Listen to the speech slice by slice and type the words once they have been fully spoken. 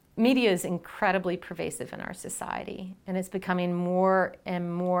Media is incredibly pervasive in our society, and it's becoming more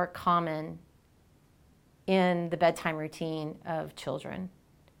and more common in the bedtime routine of children.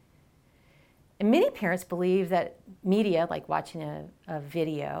 And many parents believe that media, like watching a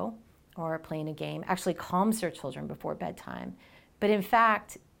video or playing a game, actually calms their children before bedtime. But in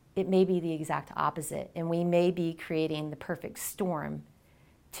fact, it may be the exact opposite, and we may be creating the perfect storm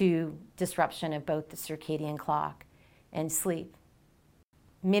to disruption of both the circadian clock and sleep.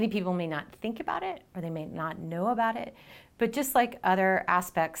 Many people may not think about it, or they may not know about it, but just like other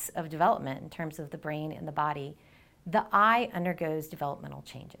aspects of development in terms of the brain and the body, the eye undergoes developmental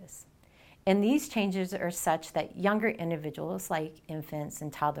changes. And these changes are such that younger individuals, like infants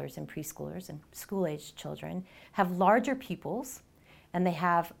and toddlers and preschoolers and school-aged children, have larger pupils and they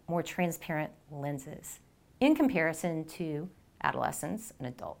have more transparent lenses in comparison to adolescents and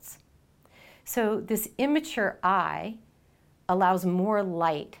adults. So this immature eye allows more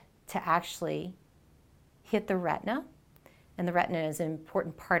light to actually hit the retina. And the retina is an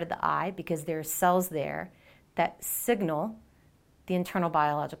important part of the eye because there are cells there that signal the internal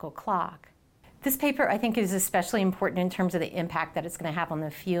biological clock. This paper, I think, is especially important in terms of the impact that it's going to have on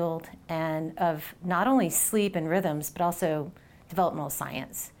the field and of not only sleep and rhythms, but also developmental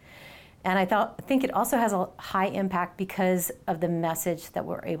science. And I think it also has a high impact because of the message that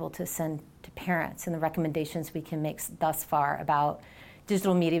we're able to send to parents and the recommendations we can make thus far about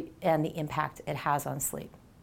digital media and the impact it has on sleep.